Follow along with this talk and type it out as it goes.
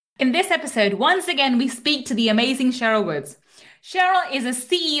In this episode, once again, we speak to the amazing Cheryl Woods. Cheryl is a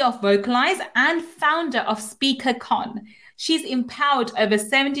CEO of Vocalize and founder of SpeakerCon. She's empowered over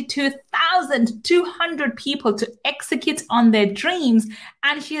 72,200 people to execute on their dreams,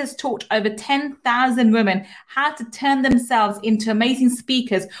 and she has taught over 10,000 women how to turn themselves into amazing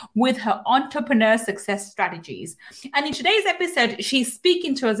speakers with her entrepreneur success strategies. And in today's episode, she's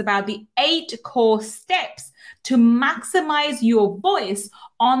speaking to us about the 8 core steps to maximize your voice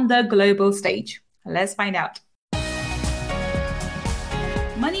on the global stage. Let's find out.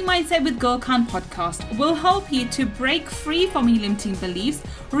 Money Mindset with Gul Khan podcast will help you to break free from your limiting beliefs,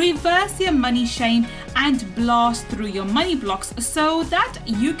 reverse your money shame, and blast through your money blocks so that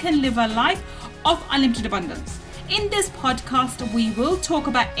you can live a life of unlimited abundance. In this podcast, we will talk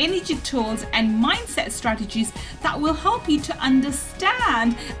about energy tools and mindset strategies that will help you to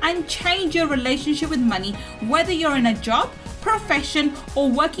understand and change your relationship with money, whether you're in a job, profession, or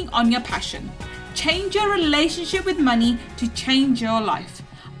working on your passion. Change your relationship with money to change your life.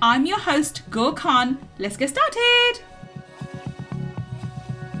 I'm your host, Gul Khan. Let's get started.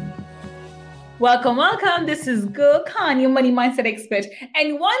 Welcome. This is Gul Khan, your money mindset expert.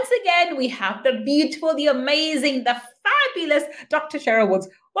 And once again, we have the beautiful, the amazing, the fabulous Dr. Cheryl Woods.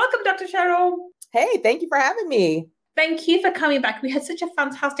 Welcome, Dr. Cheryl. Hey, thank you for having me. Thank you for coming back. We had such a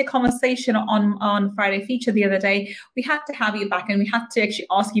fantastic conversation on Friday Feature the other day. We had to have you back and we had to actually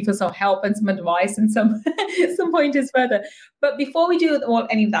ask you for some help and some advice and some pointers further. But before we do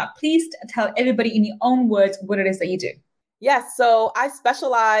any of that, please tell everybody in your own words what it is that you do. Yes. So I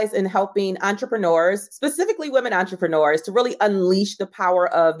specialize in helping entrepreneurs, specifically women entrepreneurs, to really unleash the power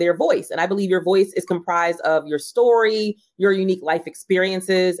of their voice. And I believe your voice is comprised of your story, your unique life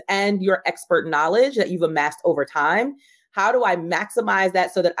experiences, and your expert knowledge that you've amassed over time. How do I maximize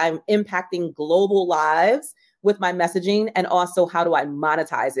that so that I'm impacting global lives with my messaging? And also, how do I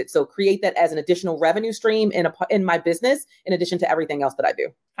monetize it? So create that as an additional revenue stream in my business, in addition to everything else that I do.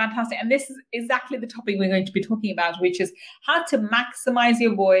 Fantastic. And this is exactly the topic we're going to be talking about, which is how to maximize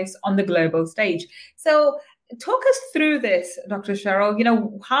your voice on the global stage. So talk us through this, Dr. Cheryl.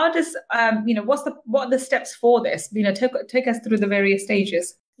 How does, what are the steps for this? Take us through the various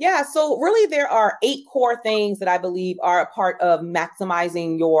stages. Yeah, so really there are 8 core things that I believe are a part of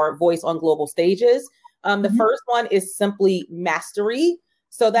maximizing your voice on global stages. The first one is simply mastery.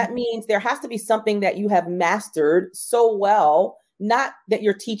 So that means there has to be something that you have mastered so well, not that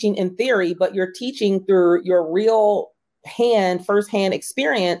you're teaching in theory, but you're teaching through your real firsthand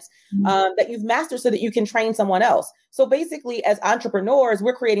experience that you've mastered so that you can train someone else. So basically, as entrepreneurs,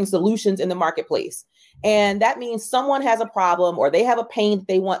 we're creating solutions in the marketplace. And that means someone has a problem or they have a pain that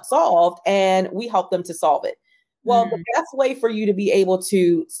they want solved, and we help them to solve it. Well, the best way for you to be able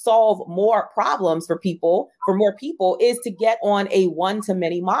to solve more problems for more people, is to get on a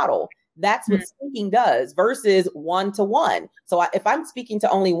one-to-many model. That's what speaking does versus one-to-one. So if I'm speaking to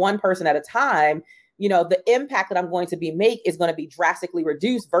only one person at a time, the impact that I'm going to make is going to be drastically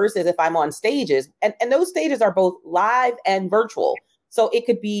reduced versus if I'm on stages. And those stages are both live and virtual. So it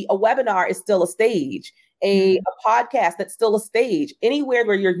could be a webinar is still a stage, a podcast that's still a stage, anywhere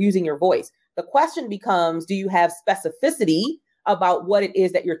where you're using your voice. The question becomes, do you have specificity about what it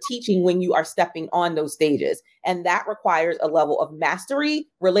is that you're teaching when you are stepping on those stages? And that requires a level of mastery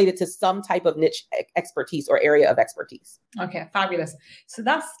related to some type of niche expertise or area of expertise. Okay, fabulous. So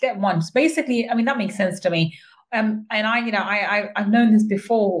that's step one. So basically, that makes sense to me. And I've known this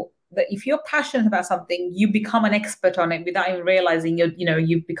before, that if you're passionate about something, you become an expert on it without even realizing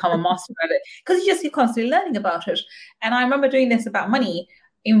you've become a master at it, because you're constantly learning about it. And I remember doing this about money.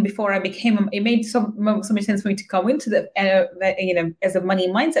 Even before I became, it made so much sense for me to go into as a money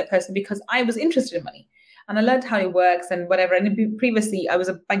mindset person, because I was interested in money and I learned how it works and whatever. And previously I was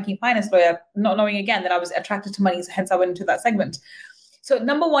a banking finance lawyer, not knowing again that I was attracted to money. So hence I went into that segment. So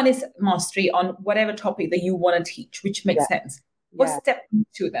number one is mastery on whatever topic that you want to teach, which makes sense. What's step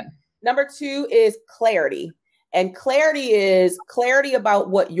 2 then? Number 2 is clarity. And clarity is clarity about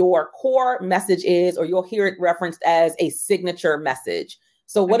what your core message is, or you'll hear it referenced as a signature message.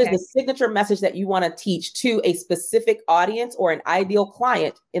 So what is the signature message that you want to teach to a specific audience or an ideal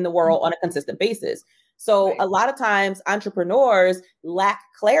client in the world on a consistent basis? So a lot of times entrepreneurs lack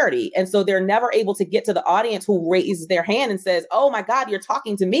clarity. And so they're never able to get to the audience who raises their hand and says, oh my God, you're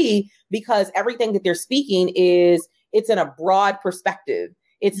talking to me, because everything that they're speaking it's in a broad perspective.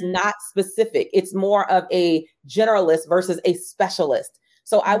 It's not specific. It's more of a generalist versus a specialist.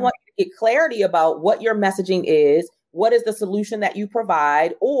 So I want you to get clarity about what your messaging is. What is the solution that you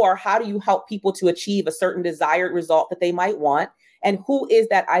provide, or how do you help people to achieve a certain desired result that they might want? And who is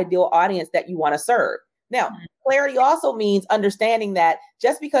that ideal audience that you want to serve? Now, clarity also means understanding that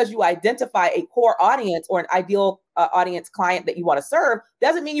just because you identify a core audience or an ideal audience client that you want to serve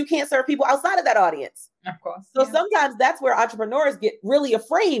doesn't mean you can't serve people outside of that audience. Of course. So sometimes that's where entrepreneurs get really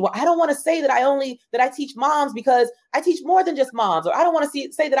afraid. Well, I don't want to say that I teach moms because I teach more than just moms, or I don't want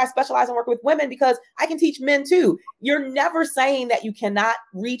to say that I specialize in working with women because I can teach men too. You're never saying that you cannot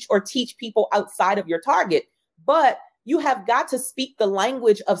reach or teach people outside of your target, but you have got to speak the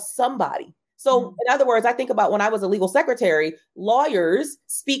language of somebody. So in other words, I think about when I was a legal secretary, lawyers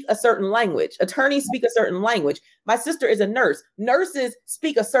speak a certain language, attorneys speak a certain language. My sister is a nurse. Nurses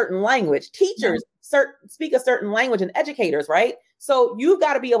speak a certain language. Teachers speak a certain language, and educators, right? So you've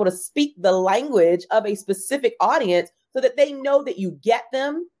got to be able to speak the language of a specific audience so that they know that you get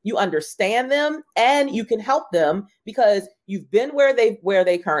them, you understand them, and you can help them because you've been where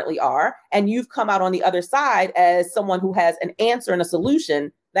they currently are, and you've come out on the other side as someone who has an answer and a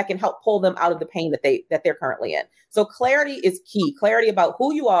solution that can help pull them out of the pain that they're currently in. So clarity is key. Clarity about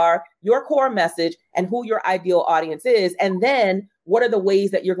who you are, your core message, and who your ideal audience is. And then what are the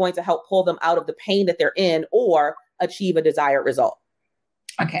ways that you're going to help pull them out of the pain that they're in or achieve a desired result?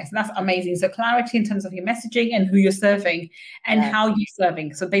 Okay, so that's amazing. So clarity in terms of your messaging and who you're serving and how you're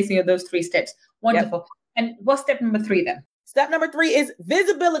serving. So basically those 3 steps. Wonderful. Yep. And what's step number 3 then? Step number 3 is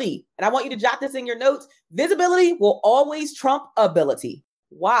visibility. And I want you to jot this in your notes. Visibility will always trump ability.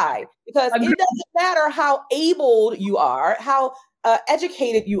 Why? Because it doesn't matter how able you are, how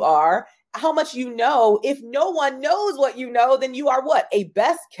educated you are, how much you know. If no one knows what you know, then you are what? A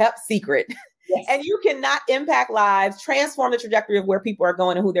best kept secret. Yes. And you cannot impact lives, transform the trajectory of where people are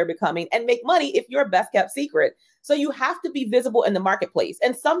going and who they're becoming, and make money if you're a best kept secret. So you have to be visible in the marketplace.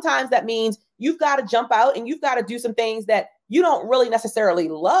 And sometimes that means you've got to jump out and you've got to do some things that you don't really necessarily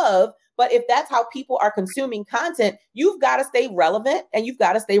love. But if that's how people are consuming content, you've got to stay relevant and you've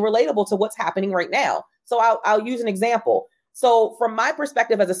got to stay relatable to what's happening right now. So I'll use an example. So from my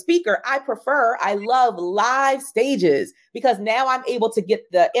perspective as a speaker, I love live stages because now I'm able to get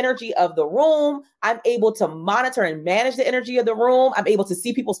the energy of the room. I'm able to monitor and manage the energy of the room. I'm able to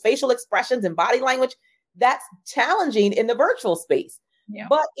see people's facial expressions and body language. That's challenging in the virtual space. Yeah.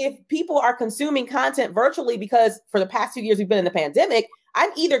 But if people are consuming content virtually, because for the past 2 years we've been in the pandemic,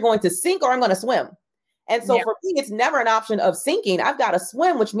 I'm either going to sink or I'm going to swim. And so for me, it's never an option of sinking. I've got to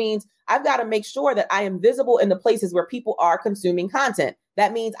swim, which means I've got to make sure that I am visible in the places where people are consuming content.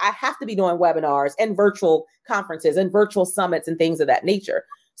 That means I have to be doing webinars and virtual conferences and virtual summits and things of that nature.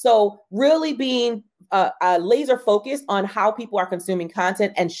 So really being laser focused on how people are consuming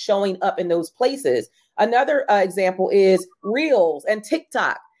content and showing up in those places. Another example is Reels and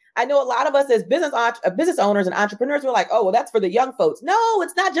TikTok. I know a lot of us as business owners and entrepreneurs, we're like, oh, well, that's for the young folks. No,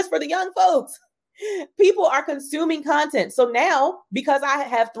 it's not just for the young folks. People are consuming content. So now, because I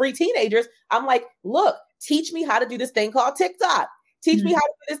have 3 teenagers, I'm like, look, teach me how to do this thing called TikTok. Teach me how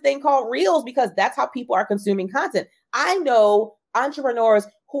to do this thing called Reels, because that's how people are consuming content. I know entrepreneurs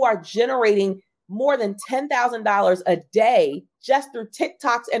who are generating more than $10,000 a day just through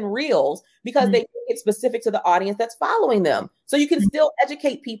TikToks and Reels because they make it specific to the audience that's following them. So you can still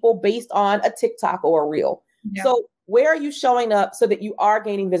educate people based on a TikTok or a Reel. Yeah. So where are you showing up so that you are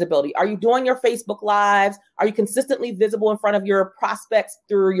gaining visibility? Are you doing your Facebook Lives? Are you consistently visible in front of your prospects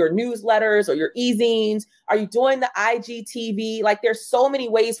through your newsletters or your e-zines? Are you doing the IGTV? Like, there's so many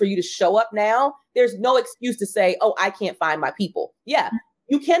ways for you to show up now. There's no excuse to say, oh, I can't find my people. Yeah,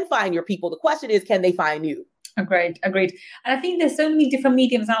 you can find your people. The question is, can they find you? Agreed. And I think there's so many different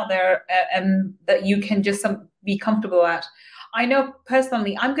mediums out there that you can just be comfortable at. I know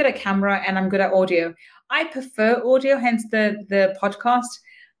personally, I'm good at camera and I'm good at audio. I prefer audio, hence the podcast.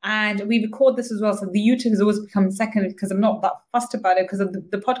 And we record this as well. So the YouTube has always become second because I'm not that fussed about it, because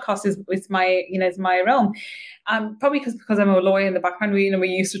the podcast is my, it's my realm. Probably because I'm a lawyer in the background, we're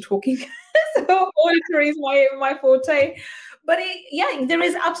used to talking. So auditory is my forte. But there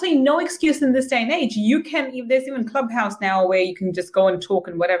is absolutely no excuse in this day and age. There's even Clubhouse now where you can just go and talk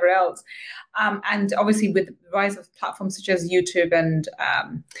and whatever else. And obviously with the rise of platforms such as YouTube and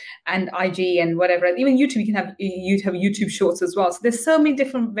IG and whatever, even YouTube, you have YouTube Shorts as well. So there's so many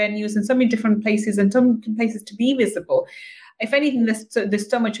different venues and so many different places and so many places to be visible. If anything, there's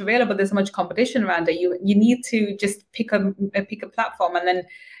so much available. There's so much competition around it. You need to just pick a platform and then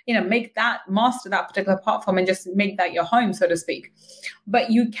master that particular platform and just make that your home, so to speak.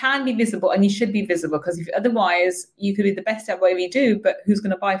 But you can be visible and you should be visible, because if otherwise you could be the best at whatever you do, but who's going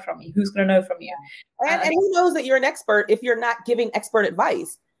to buy from you? Who's going to know from you? And who knows that you're an expert if you're not giving expert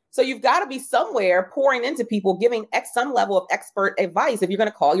advice? So you've got to be somewhere pouring into people, giving some level of expert advice if you're going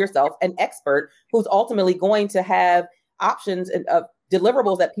to call yourself an expert who's ultimately going to have options of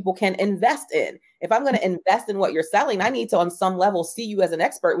deliverables that people can invest in. If I'm going to invest in what you're selling, I need to, on some level, see you as an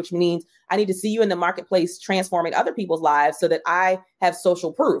expert, which means I need to see you in the marketplace transforming other people's lives so that I have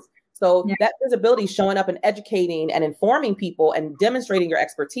social proof. So that visibility, showing up and educating and informing people and demonstrating your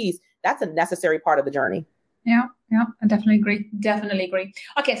expertise, that's a necessary part of the journey. Yeah, I definitely agree.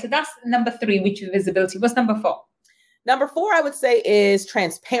 Okay, so that's number 3, which is visibility. What's number 4? Number 4, I would say, is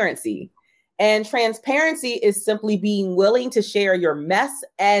transparency. And transparency is simply being willing to share your mess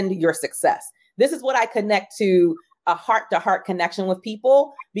and your success. This is what I connect to a heart-to-heart connection with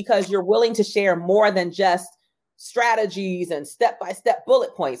people, because you're willing to share more than just strategies and step-by-step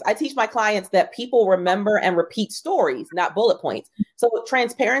bullet points. I teach my clients that people remember and repeat stories, not bullet points. So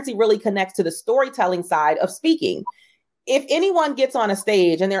transparency really connects to the storytelling side of speaking. If anyone gets on a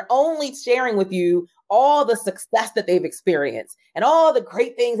stage and they're only sharing with you all the success that they've experienced and all the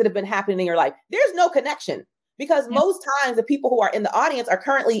great things that have been happening in your life, there's no connection, because most times the people who are in the audience are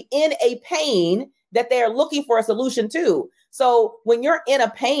currently in a pain that they're looking for a solution to. So when you're in a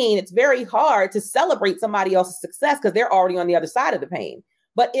pain, it's very hard to celebrate somebody else's success because they're already on the other side of the pain.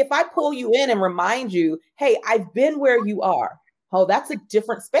 But if I pull you in and remind you, hey, I've been where you are. Oh, that's a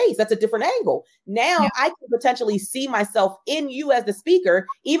different space. That's a different angle. Now I can potentially see myself in you as the speaker,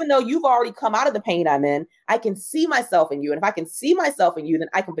 even though you've already come out of the pain I'm in. I can see myself in you. And if I can see myself in you, then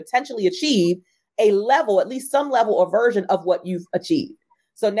I can potentially achieve a level, at least some level or version of what you've achieved.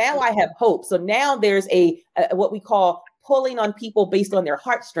 So now I have hope. So now there's a what we call pulling on people based on their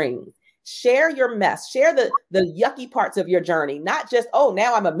heartstrings. Share your mess, share the yucky parts of your journey, not just, oh,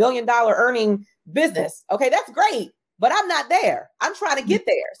 now I'm $1 million earning business. Okay, that's great, but I'm not there. I'm trying to get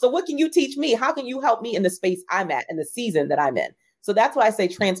there. So what can you teach me? How can you help me in the space I'm at, in the season that I'm in? So that's why I say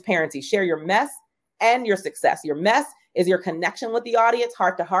transparency, share your mess and your success. Your mess is your connection with the audience,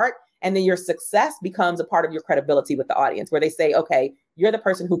 heart to heart. And then your success becomes a part of your credibility with the audience, where they say, okay, you're the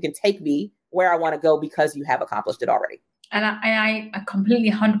person who can take me where I want to go because you have accomplished it already. And I completely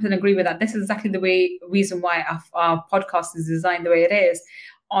 100% agree with that. This is exactly the reason why our podcast is designed the way it is.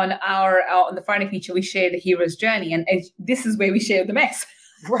 On the Friday feature, we share the hero's journey, and this is where we share the mess.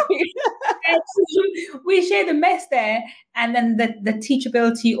 Right. We share the mess there, and then the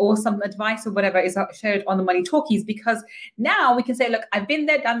teachability or some advice or whatever is shared on the Money Talkies, because now we can say, look, I've been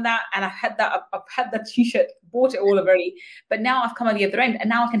there, done that, and I've had that t-shirt, bought it all already, but now I've come out the other end, and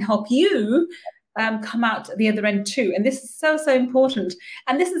now I can help you come out the other end too. And this is so important.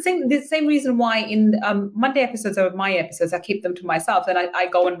 And this is the same reason why in Monday episodes or my episodes, I keep them to myself, and I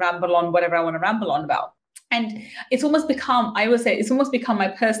go and ramble on whatever I want to ramble on about. And it's almost become, I always say, it's almost become my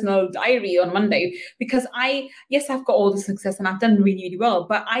personal diary on Monday, because I've got all the success and I've done really, really well,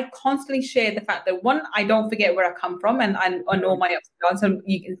 but I constantly share the fact that, one, I don't forget where I come from and know my ups and downs. So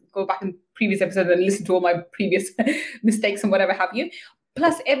you can go back in previous episodes and listen to all my previous mistakes and whatever have you.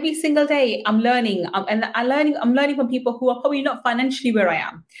 Plus, every single day I'm learning, and I'm learning from people who are probably not financially where I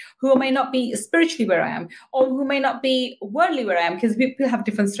am, who may not be spiritually where I am, or who may not be worldly where I am, because people have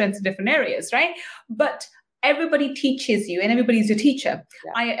different strengths in different areas, right? But everybody teaches you, and everybody's your teacher.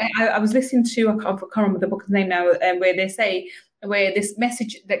 Yeah. I was listening to, I can't remember the book's name now, where they say, where this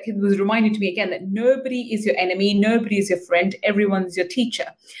message that was reminded to me again, that nobody is your enemy, nobody is your friend, everyone's your teacher.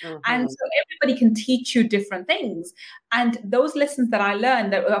 Mm-hmm. And so everybody can teach you different things. And those lessons that I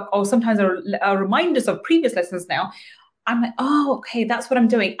learned, or sometimes are reminders of previous lessons now, I'm like, oh, okay, that's what I'm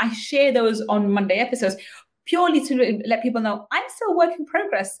doing. I share those on Monday episodes, purely to let people know I'm still a work in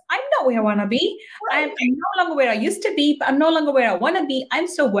progress. I'm not where I want to be. Right. I'm no longer where I used to be, but I'm no longer where I want to be. I'm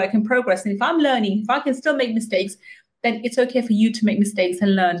still work in progress. And if I'm learning, if I can still make mistakes, then it's okay for you to make mistakes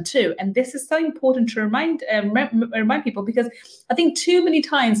and learn too. And this is so important to remind people, because I think too many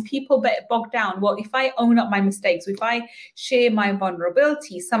times people get bogged down. Well, if I own up my mistakes, if I share my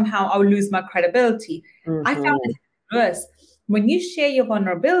vulnerability, somehow I'll lose my credibility. Mm-hmm. I found it worse. When you share your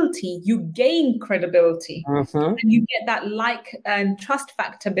vulnerability, you gain credibility, mm-hmm. and you get that and trust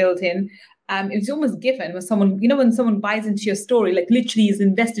factor built in. It's almost given when someone buys into your story, like literally is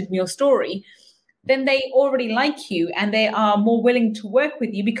invested in your story, then they already like you and they are more willing to work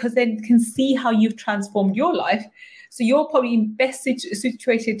with you because they can see how you've transformed your life. So you're probably best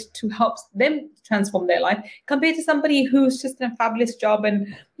situated to help them transform their life compared to somebody who's just in a fabulous job and,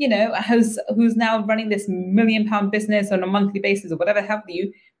 who's now running this £1 million business on a monthly basis or whatever have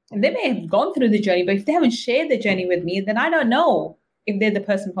you. And they may have gone through the journey, but if they haven't shared the journey with me, then I don't know if they're the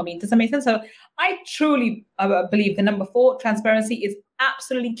person for me. Does that make sense? So I truly believe the number 4, transparency, is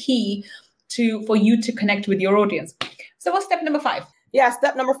absolutely key for you to connect with your audience. So what's step number 5? Yeah,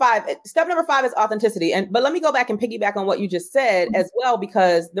 step number 5 is authenticity. But let me go back and piggyback on what you just said as well,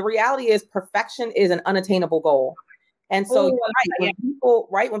 because the reality is perfection is an unattainable goal. And so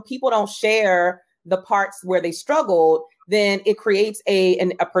when people don't share the parts where they struggled, then it creates a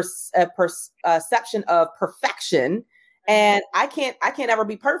perception of perfection. And I can't ever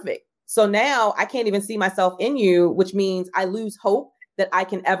be perfect. So now I can't even see myself in you, which means I lose hope that I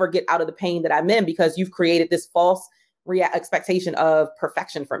can ever get out of the pain that I'm in, because you've created this false expectation of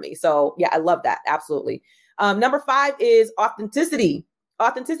perfection for me. So yeah, I love that. Absolutely. Number 5 is authenticity.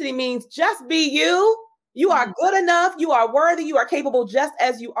 Authenticity means just be you. You are good enough. You are worthy. You are capable just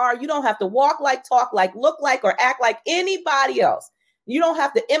as you are. You don't have to walk like, talk like, look like, or act like anybody else. You don't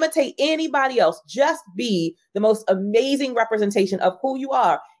have to imitate anybody else. Just be the most amazing representation of who you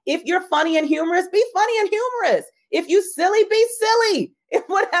are. If you're funny and humorous, be funny and humorous. If you silly, be silly. If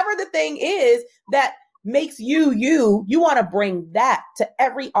whatever the thing is that makes you, you want to bring that to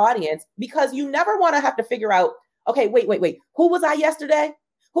every audience, because you never want to have to figure out, okay, wait. Who was I yesterday?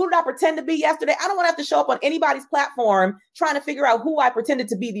 Who did I pretend to be yesterday? I don't want to have to show up on anybody's platform trying to figure out who I pretended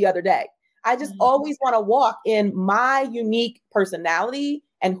to be the other day. I just always want to walk in my unique personality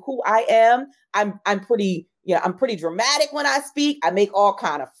and who I am. I'm pretty dramatic when I speak. I make all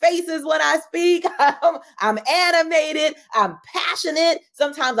kind of faces when I speak. I'm animated. I'm passionate.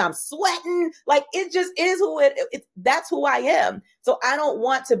 Sometimes I'm sweating. Like, it just is that's who I am. So I don't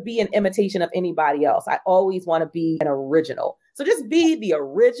want to be an imitation of anybody else. I always want to be an original. So just be the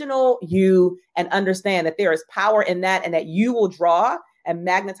original you and understand that there is power in that, and that you will draw and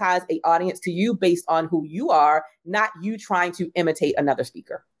magnetize an audience to you based on who you are, not you trying to imitate another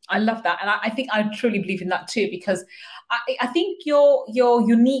speaker. I love that. And I think I truly believe in that too, because I think your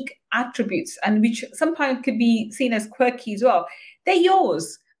unique attributes, and which sometimes could be seen as quirky as well, they're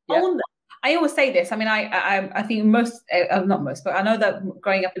yours. Yeah. Own them. I always say this. I mean, I think not most, but I know that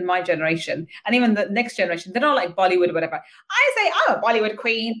growing up in my generation and even the next generation, they're not like Bollywood or whatever. I say I'm a Bollywood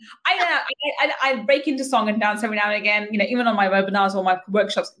queen. I break into song and dance every now and again, even on my webinars or my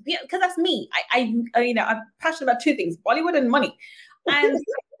workshops, because that's me. I'm passionate about 2 things: Bollywood and money. And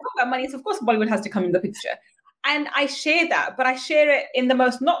about money, so of course Bollywood has to come in the picture. And I share that, but I share it in the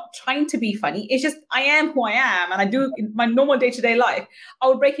most, not trying to be funny. It's just, I am who I am. And I do in my normal day-to-day life. I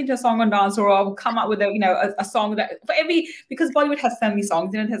would break into a song and dance, or I will come up with a song that because Bollywood has so many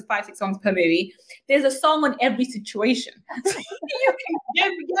songs, it has 5-6 songs per movie. There's a song on every situation. So you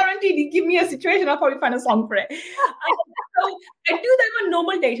can guaranteed give me a situation, I'll probably find a song for it. So I do that in my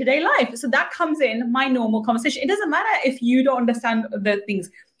normal day-to-day life. So that comes in my normal conversation. It doesn't matter if you don't understand the things.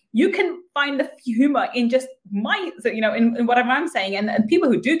 You can find the humor in just in whatever I'm saying. And people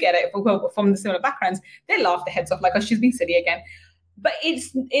who do get it from the similar backgrounds, they laugh their heads off like, oh, she's being silly again. But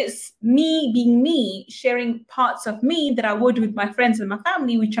it's me being me, sharing parts of me that I would with my friends and my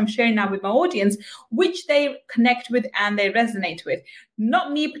family, which I'm sharing now with my audience, which they connect with and they resonate with.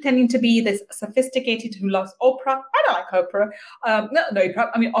 Not me pretending to be this sophisticated who loves opera. I don't like opera.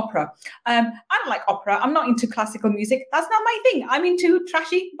 Opera. I don't like opera. I'm not into classical music. That's not my thing. I'm into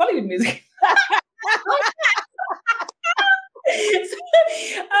trashy Bollywood music.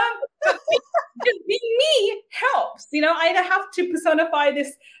 Just being me helps. I don't have to personify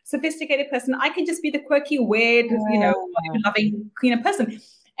this sophisticated person. I can just be the quirky, weird, loving, person.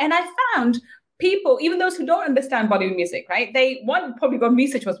 And I found people, even those who don't understand Bollywood music, right? They probably go and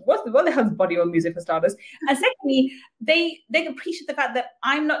research what the hell is Bollywood music, for starters. And secondly, they appreciate the fact that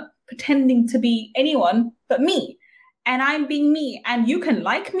I'm not pretending to be anyone but me. And I'm being me. And you can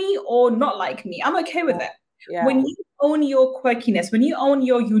like me or not like me. I'm okay with it. Yeah. When you own your quirkiness, when you own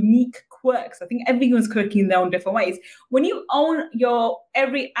your unique quirks, I think everyone's quirky in their own different ways. When you own your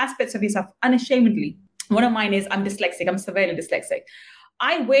every aspect of yourself unashamedly, one of mine is I'm dyslexic. I'm severely dyslexic.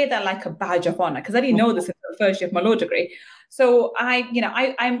 I wear that like a badge of honor, because I didn't know this until the first year of my law degree. So I'm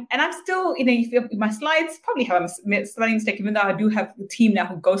still, if you my slides probably have a spelling mistake, even though I do have a team now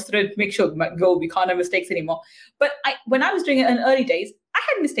who goes through it to make sure we can't have mistakes anymore. But when I was doing it in early days, I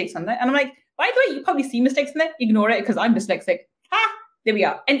had mistakes on that. And I'm like, by the way, you probably see mistakes in there, ignore it because I'm dyslexic. There we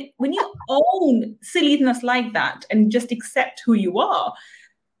are. And when you own silliness like that and just accept who you are,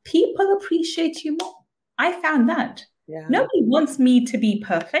 people appreciate you more. I found that. Yeah. Nobody wants me to be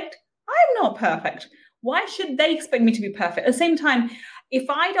perfect. I'm not perfect. Why should they expect me to be perfect? At the same time, if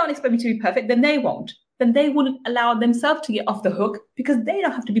I don't expect me to be perfect, then they won't. Then they wouldn't allow themselves to get off the hook, because they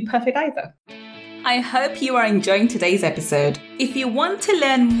don't have to be perfect either. I hope you are enjoying today's episode. If you want to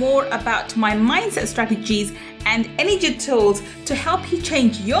learn more about my mindset strategies and energy tools to help you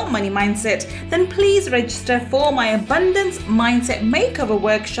change your money mindset, then please register for my Abundance Mindset Makeover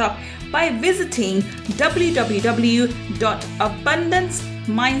Workshop by visiting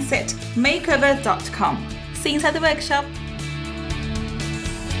www.abundancemindsetmakeover.com. See you inside the workshop.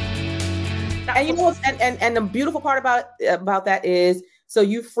 And you know, and the beautiful part about that is, so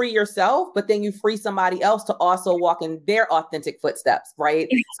you free yourself, but then you free somebody else to also walk in their authentic footsteps, right?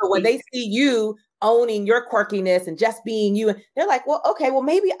 So when they see you owning your quirkiness and just being you, they're like, well, okay, well,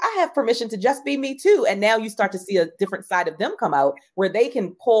 maybe I have permission to just be me too. And now you start to see a different side of them come out where they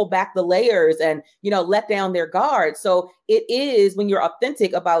can pull back the layers and, let down their guard. So it is, when you're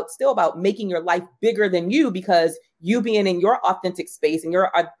authentic, still about making your life bigger than you, because you being in your authentic space and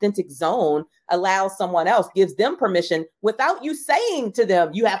your authentic zone allows someone else, gives them permission without you saying to them,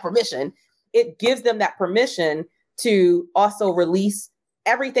 you have permission. It gives them that permission to also release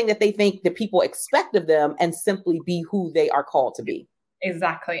everything that they think that people expect of them and simply be who they are called to be.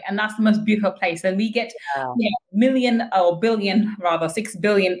 Exactly. And that's the most beautiful place. And we get million or billion, rather 6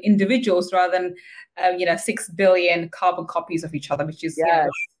 billion individuals rather than, 6 billion carbon copies of each other, which is what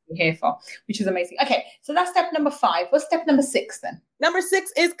we're here for, which is amazing. Okay. So that's step number 5. What's step number 6 then? Number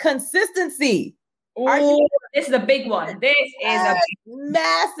 6 is consistency. This is a big one. This is a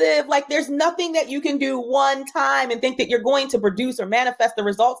massive. Like, there's nothing that you can do one time and think that you're going to produce or manifest the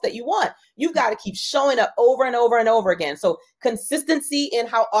results that you want. You've got to keep showing up over and over and over again. So consistency in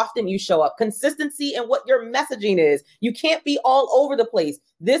how often you show up, consistency in what your messaging is. You can't be all over the place.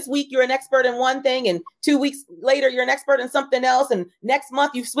 This week, you're an expert in one thing, and 2 weeks later, you're an expert in something else. And next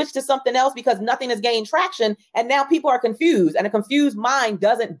month, you've switched to something else because nothing has gained traction. And now people are confused, and a confused mind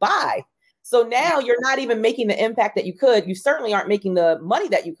doesn't buy. So now you're not even making the impact that you could. You certainly aren't making the money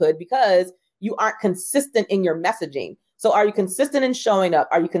that you could because you aren't consistent in your messaging. So are you consistent in showing up?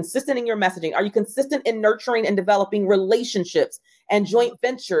 Are you consistent in your messaging? Are you consistent in nurturing and developing relationships and joint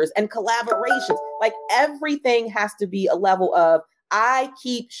ventures and collaborations? Like, everything has to be a level of, I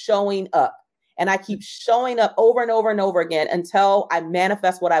keep showing up, and I keep showing up over and over and over again until I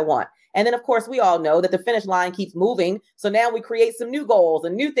manifest what I want. And then, of course, we all know that the finish line keeps moving. So now we create some new goals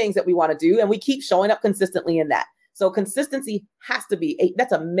and new things that we want to do, and we keep showing up consistently in that. So consistency has to be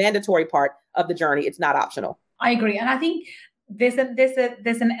that's a mandatory part of the journey. It's not optional. I agree. And I think there's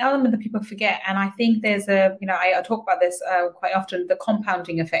an element that people forget. And I think there's I talk about this quite often, the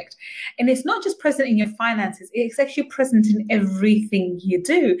compounding effect. And it's not just present in your finances. It's actually present in everything you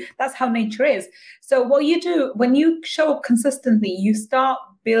do. That's how nature is. So what you do when you show up consistently, you start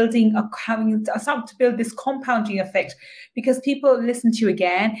to build this compounding effect, because people listen to you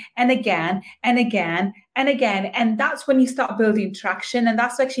again and again and again and again. And that's when you start building traction. And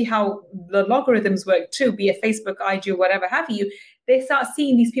that's actually how the logarithms work too, be it Facebook, IG, or whatever have you. They start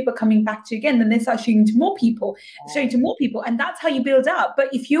seeing these people coming back to you again, then they start showing to more people, and that's how you build up. But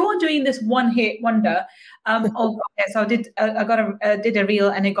if you're doing this one hit wonder, so I did a reel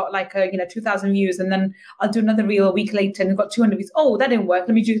and it got 2,000 views, and then I'll do another reel a week later and it got 200 views. Oh, that didn't work.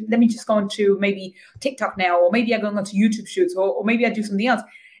 Let me just go on to maybe TikTok now, or maybe I go on to YouTube shoots, or maybe I do something else.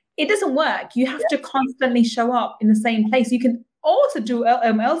 It doesn't work. You have to constantly show up in the same place. You can also do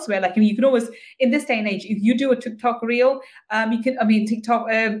elsewhere. Like, you can always, in this day and age, if you do a TikTok reel, TikTok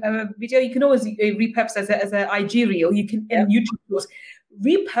video, you can always repurpose as an IG reel. You can in YouTube tools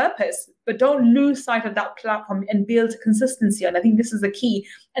repurpose, but don't lose sight of that platform and build consistency. And I think this is the key.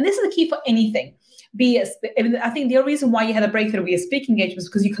 And this is the key for anything. I think the only reason why you had a breakthrough with your speaking engagements is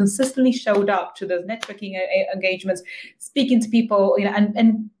because you consistently showed up to those networking engagements, speaking to people,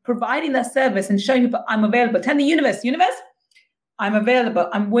 and providing that service and showing people, I'm available. Tell the universe, I'm available.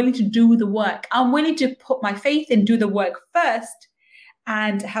 I'm willing to do the work. I'm willing to put my faith in, do the work first,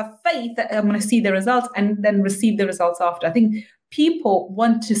 and have faith that I'm going to see the results and then receive the results after. I think people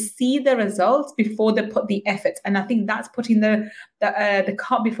want to see the results before they put the effort. And I think that's putting the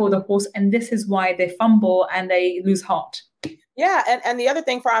cart before the horse. And this is why they fumble and they lose heart. Yeah. And the other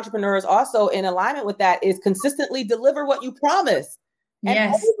thing for entrepreneurs also in alignment with that is consistently deliver what you promise.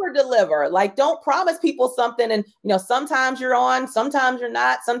 And over deliver. Like, don't promise people something and, sometimes you're on, sometimes you're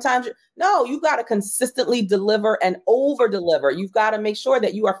not, no, you've got to consistently deliver and over deliver. You've got to make sure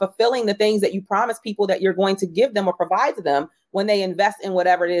that you are fulfilling the things that you promise people that you're going to give them or provide to them when they invest in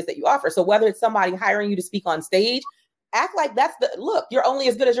whatever it is that you offer. So whether it's somebody hiring you to speak on stage, act like look, you're only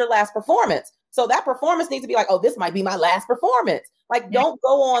as good as your last performance. So that performance needs to be like, oh, this might be my last performance. Like, don't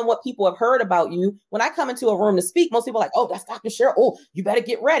go on what people have heard about you. When I come into a room to speak, most people are like, oh, that's Dr. Cheryl. Oh, you better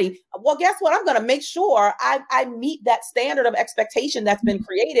get ready. Well, guess what? I'm going to make sure I meet that standard of expectation that's been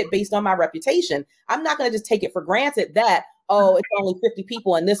created based on my reputation. I'm not going to just take it for granted that, oh, it's only 50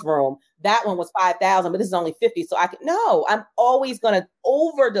 people in this room. That one was 5,000, but this is only 50. So no, I'm always going to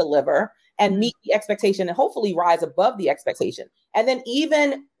over deliver and meet the expectation and hopefully rise above the expectation. And then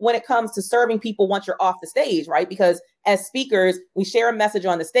even when it comes to serving people once you're off the stage, right? Because as speakers, we share a message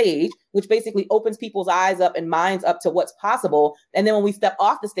on the stage, which basically opens people's eyes up and minds up to what's possible. And then when we step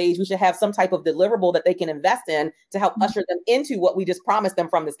off the stage, we should have some type of deliverable that they can invest in to help usher them into what we just promised them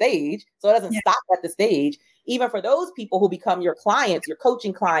from the stage. So it doesn't stop at the stage. Even for those people who become your clients, your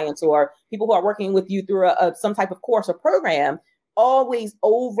coaching clients, or people who are working with you through some type of course or program, always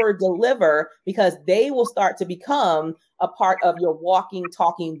over deliver, because they will start to become a part of your walking,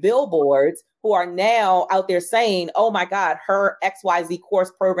 talking billboards who are now out there saying, oh my God, her XYZ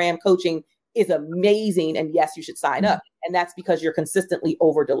course, program, coaching is amazing. And yes, you should sign up. And that's because you're consistently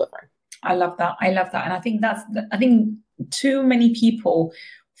over delivering. I love that. And I think too many people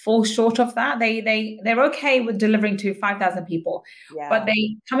fall short of that. They're okay with delivering to 5,000 people, but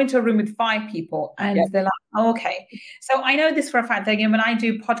they come into a room with 5 people and they're like, oh, okay. So I know this for a fact that, again, when I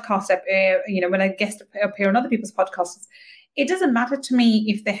do podcasts, when I guest appear on other people's podcasts, it doesn't matter to me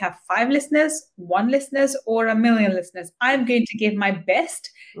if they have 5 listeners, 1 listeners, or 1 million listeners. I'm going to give my best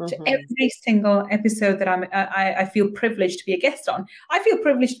to every single episode that I feel privileged to be a guest on. I feel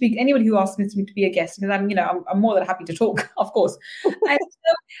privileged to be anybody who asks me to be a guest, because I'm more than happy to talk, of course. And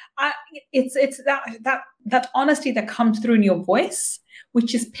so it's that honesty that comes through in your voice,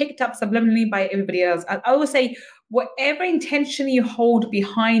 which is picked up subliminally by everybody else. I always say, whatever intention you hold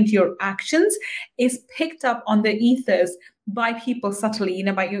behind your actions is picked up on the ethers by people subtly,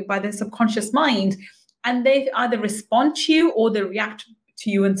 by their subconscious mind, and they either respond to you or they react to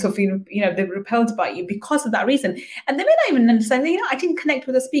you, and so they're repelled by you because of that reason. And they may not even understand, I didn't connect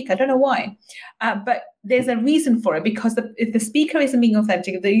with the speaker, I don't know why, but there's a reason for it, because if the speaker isn't being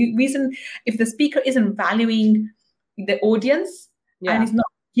authentic, if the speaker isn't valuing the audience and is not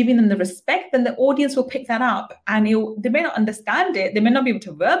giving them the respect, then the audience will pick that up, and they may not understand it, they may not be able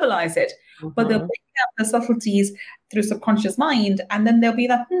to verbalize it, but they'll pick up the subtleties through subconscious mind, and then they'll be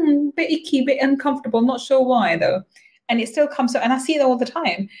like, bit icky, bit uncomfortable, not sure why though. And it still comes and I see it all the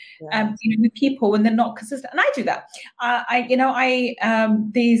time, with people when they're not consistent. And I do that.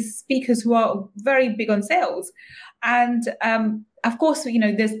 These speakers who are very big on sales, and of course,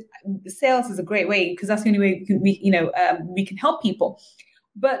 there's sales is a great way, because that's the only way we can help people.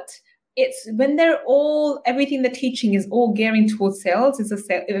 But it's when everything they're teaching is all gearing towards sales.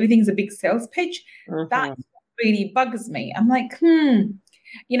 Everything's a big sales pitch. That really bugs me. I'm like,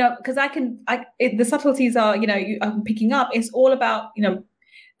 because the subtleties are, I'm picking up. It's all about,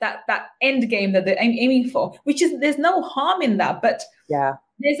 that end game that they're aiming for, which is, there's no harm in that. But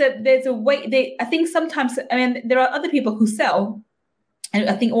there's a way. I think sometimes, there are other people who sell, and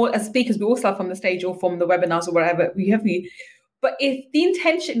I think all as speakers, we all sell from the stage or from the webinars or wherever we have you. But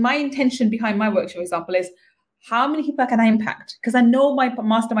if my intention behind my workshop, for example, is how many people can I impact? Because I know my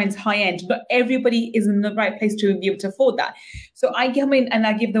mastermind is high end, but everybody is in the right place to be able to afford that. So I come in and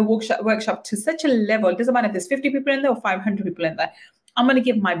I give the workshop to such a level. It doesn't matter if there's 50 people in there or 500 people in there. I'm going to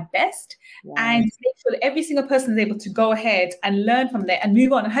give my best and make sure that every single person is able to go ahead and learn from there and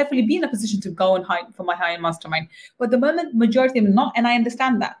move on and hopefully be in a position to go and hire for my high-end mastermind. But the moment majority of them not, and I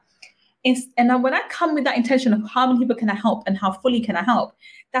understand that. And when I come with that intention of how many people can I help and how fully can I help,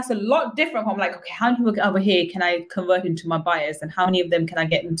 that's a lot different from like, okay, how many people over here can I convert into my buyers and how many of them can I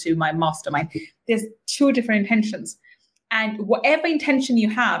get into my mastermind? There's 2 different intentions. And whatever intention you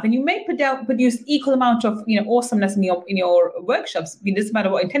have, and you may produce equal amount of awesomeness in your workshops, it doesn't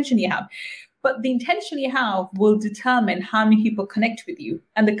matter what intention you have. But the intention you have will determine how many people connect with you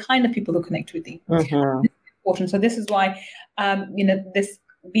and the kind of people who connect with you. This is important. So this is why, this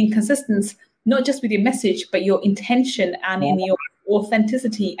being consistent, not just with your message, but your intention and in your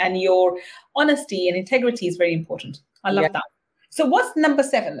authenticity and your honesty and integrity is very important. I love that. So what's number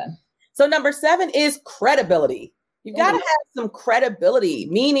 7 then? So number 7 is credibility. You've got to have some credibility,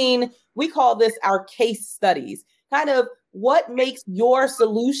 meaning we call this our case studies. Kind of what makes your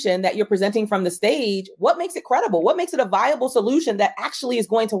solution that you're presenting from the stage, what makes it credible? What makes it a viable solution that actually is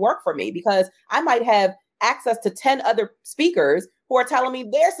going to work for me? Because I might have access to 10 other speakers who are telling me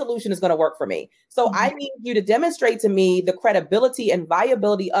their solution is going to work for me. So I need you to demonstrate to me the credibility and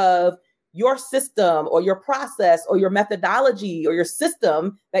viability of your system or your process or your methodology or your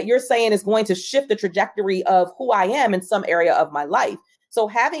system that you're saying is going to shift the trajectory of who I am in some area of my life. So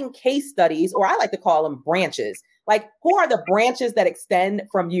having case studies, or I like to call them branches, like who are the branches that extend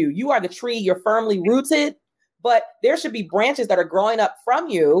from you? You are the tree, you're firmly rooted, but there should be branches that are growing up from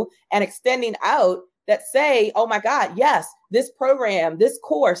you and extending out that say, oh my God, yes, this program, this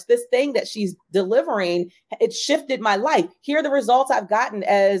course, this thing that she's delivering, it shifted my life. Here are the results I've gotten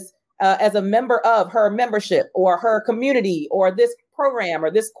as a member of her membership or her community or this program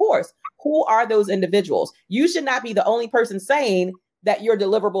or this course. who are those individuals? You should not be the only person saying that your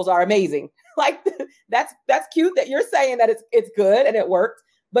deliverables are amazing. Like that's cute that you're saying that it's good and it worked,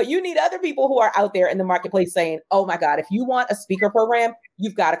 but you need other people who are out there in the marketplace saying, oh my God, if you want a speaker program,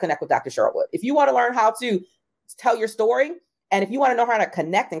 you've got to connect with Dr. Cheryl Wood. If you want to learn how to tell your story, and if you want to know how to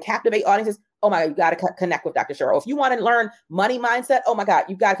connect and captivate audiences, oh my God, you got to connect with Dr. Cheryl. If you want to learn money mindset, oh my God,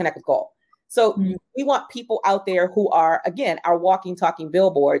 you've got to connect with Cole. So we want people out there who are, again, our walking, talking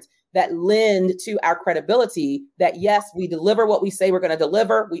billboards that lend to our credibility that, yes, we deliver what we say we're going to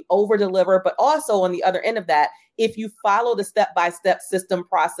deliver, we over deliver, but also on the other end of that, if you follow the step-by-step system,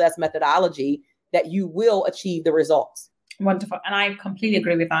 process, methodology, that you will achieve the results. Wonderful. And I completely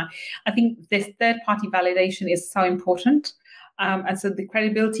agree with that. I think this third-party validation is so important. And so the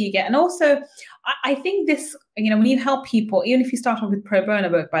credibility you get. And also, I think this, when you help people, even if you start off with pro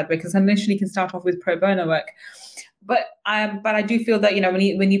bono work, by the way, because initially you can start off with pro bono work. But I do feel that,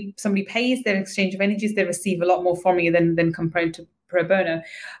 when somebody pays their exchange of energies, they receive a lot more from you than compared to pro bono.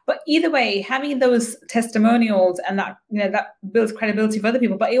 But either way, having those testimonials and that, that builds credibility for other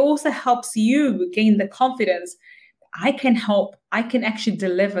people, but it also helps you gain the confidence. I can help. I can actually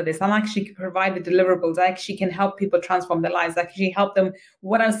deliver this. I'll actually provide the deliverables. I actually can help people transform their lives. I actually help them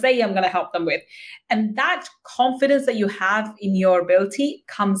what I say I'm going to help them with. And that confidence that you have in your ability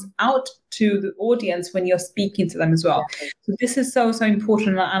comes out to the audience when you're speaking to them as well. Yeah. So this is so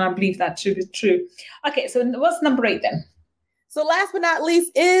important. And I believe that should be true. Okay, so what's number 8 then? So last but not least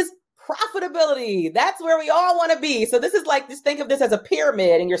is profitability. That's where we all want to be. So this is like, just think of this as a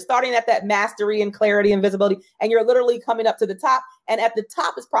pyramid, and you're starting at that mastery and clarity and visibility, and you're literally coming up to the top. And at the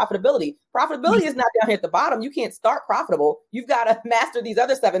top is profitability. Profitability is not down here at the bottom. You can't start profitable. You've got to master these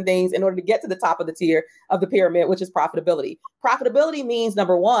other 7 things in order to get to the top of the tier of the pyramid, which is profitability. Profitability means,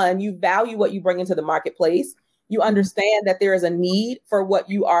 number 1, you value what you bring into the marketplace. You understand that there is a need for what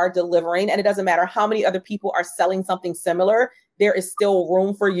you are delivering, and it doesn't matter how many other people are selling something similar. There is still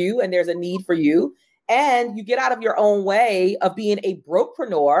room for you, and there's a need for you. And you get out of your own way of being a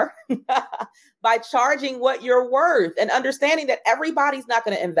brokepreneur by charging what you're worth and understanding that everybody's not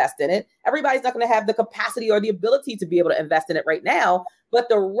going to invest in it. Everybody's not going to have the capacity or the ability to be able to invest in it right now. But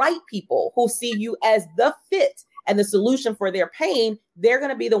the right people who see you as the fit and the solution for their pain, they're going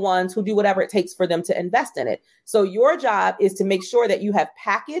to be the ones who do whatever it takes for them to invest in it. So your job is to make sure that you have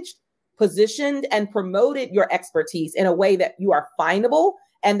packaged, positioned, and promoted your expertise in a way that you are findable,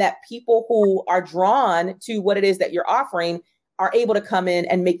 and that people who are drawn to what it is that you're offering are able to come in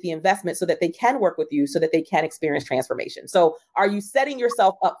and make the investment so that they can work with you, so that they can experience transformation. So are you setting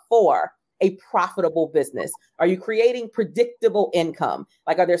yourself up for a profitable business? Are you creating predictable income?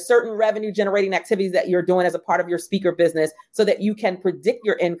 Like, are there certain revenue generating activities that you're doing as a part of your speaker business so that you can predict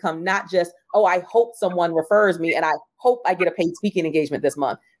your income, not just, oh, I hope someone refers me and I hope I get a paid speaking engagement this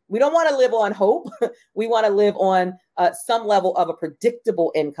month. We don't want to live on hope. We want to live on some level of a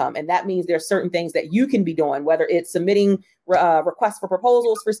predictable income. And that means there's certain things that you can be doing, whether it's submitting requests for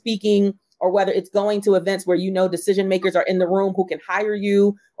proposals for speaking, or whether it's going to events where decision makers are in the room who can hire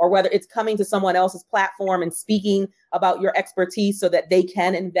you, or whether it's coming to someone else's platform and speaking about your expertise so that they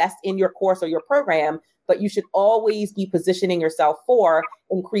can invest in your course or your program. But you should always be positioning yourself for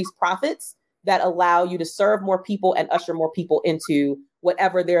increased profits that allow you to serve more people and usher more people into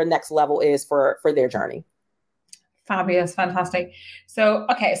whatever their next level is for their journey. Fabulous. Fantastic. So,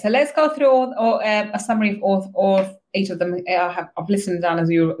 okay, so let's go through a summary of all 8 of them. I've listened down as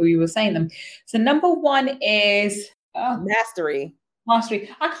you were saying them. So number 1 is mastery. Mastery.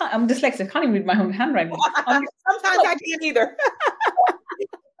 I'm dyslexic. I can't even read my own handwriting. Sometimes I can't either.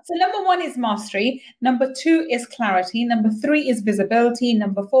 So number 1 is mastery. Number 2 is clarity. Number 3 is visibility.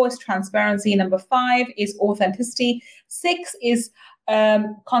 Number 4 is transparency. Number 5 is authenticity. 6 is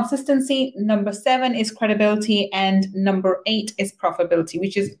consistency. Number 7 is credibility, and number 8 is profitability,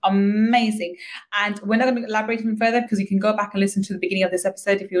 which is amazing. And we're not going to elaborate even further because you can go back and listen to the beginning of this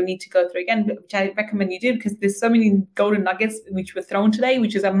episode if you need to go through again, which I recommend you do, because there's so many golden nuggets which were thrown today,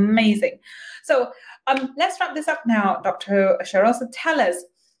 which is amazing. So let's wrap this up now, Dr. Cheryl. So tell us,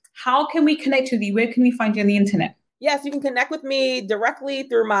 how can we connect with you? Where can we find you on the internet? Yes, you can connect with me directly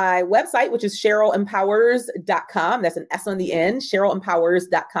through my website, which is CherylEmpowers.com. That's an S on the end,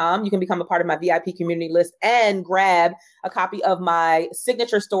 CherylEmpowers.com. You can become a part of my VIP community list and grab a copy of my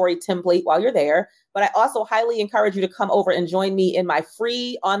signature story template while you're there. But I also highly encourage you to come over and join me in my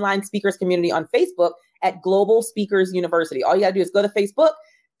free online speakers community on Facebook at Global Speakers University. All you gotta do is go to Facebook,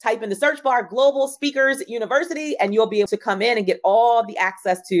 type in the search bar, Global Speakers University, and you'll be able to come in and get all the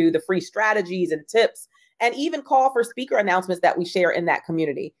access to the free strategies and tips, and even call for speaker announcements that we share in that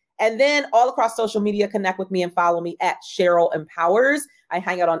community. And then all across social media, connect with me and follow me at Cheryl Empowers. I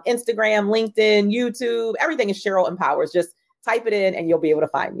hang out on Instagram, LinkedIn, YouTube. Everything is Cheryl Empowers. Just type it in and you'll be able to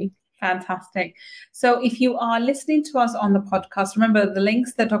find me. Fantastic. So if you are listening to us on the podcast, remember the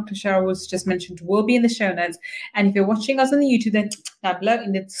links that Dr. Cheryl was just mentioned will be in the show notes. And if you're watching us on the YouTube, then down below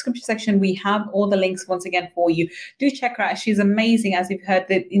in the description section, we have all the links once again for you. Do check her out. She's amazing. As you've heard,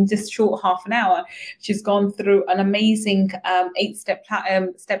 that in just short half an hour, she's gone through an amazing 8-step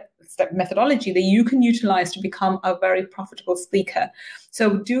step methodology that you can utilize to become a very profitable speaker.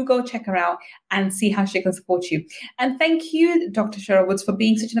 So do go check her out and see how she can support you. And thank you, Dr. Cheryl Woods, for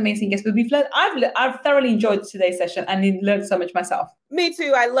being such an amazing guest. But I've thoroughly enjoyed today's session and learned so much myself. Me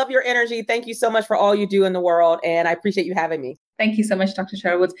too. I love your energy. Thank you so much for all you do in the world. And I appreciate you having me. Thank you so much, Dr.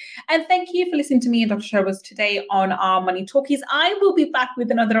 Cheryl Woods. And thank you for listening to me and Dr. Cheryl Woods today on our Money Talkies. I will be back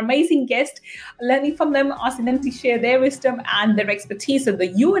with another amazing guest, learning from them, asking them to share their wisdom and their expertise so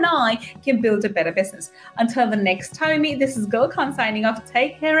that you and I can build a better business. Until the next time we meet, this is Gul Khan signing off.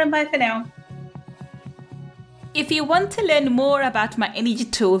 Take care and bye for now. If you want to learn more about my energy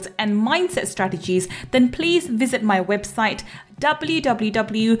tools and mindset strategies, then please visit my website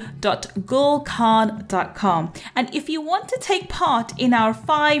www.gulkhan.com. And if you want to take part in our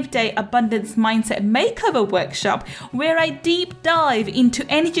 5-day abundance mindset makeover workshop, where I deep dive into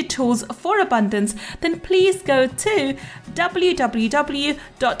energy tools for abundance, then please go to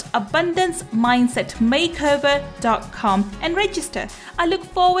www.abundancemindsetmakeover.com and register. I look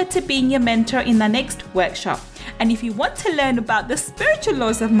forward to being your mentor in the next workshop. And if you want to learn about the spiritual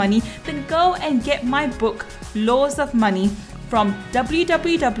laws of money, then go and get my book, Laws of Money, from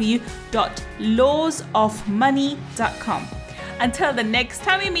www.lawsofmoney.com. Until the next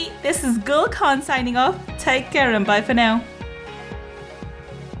time we meet, this is Gul Khan signing off. Take care and bye for now.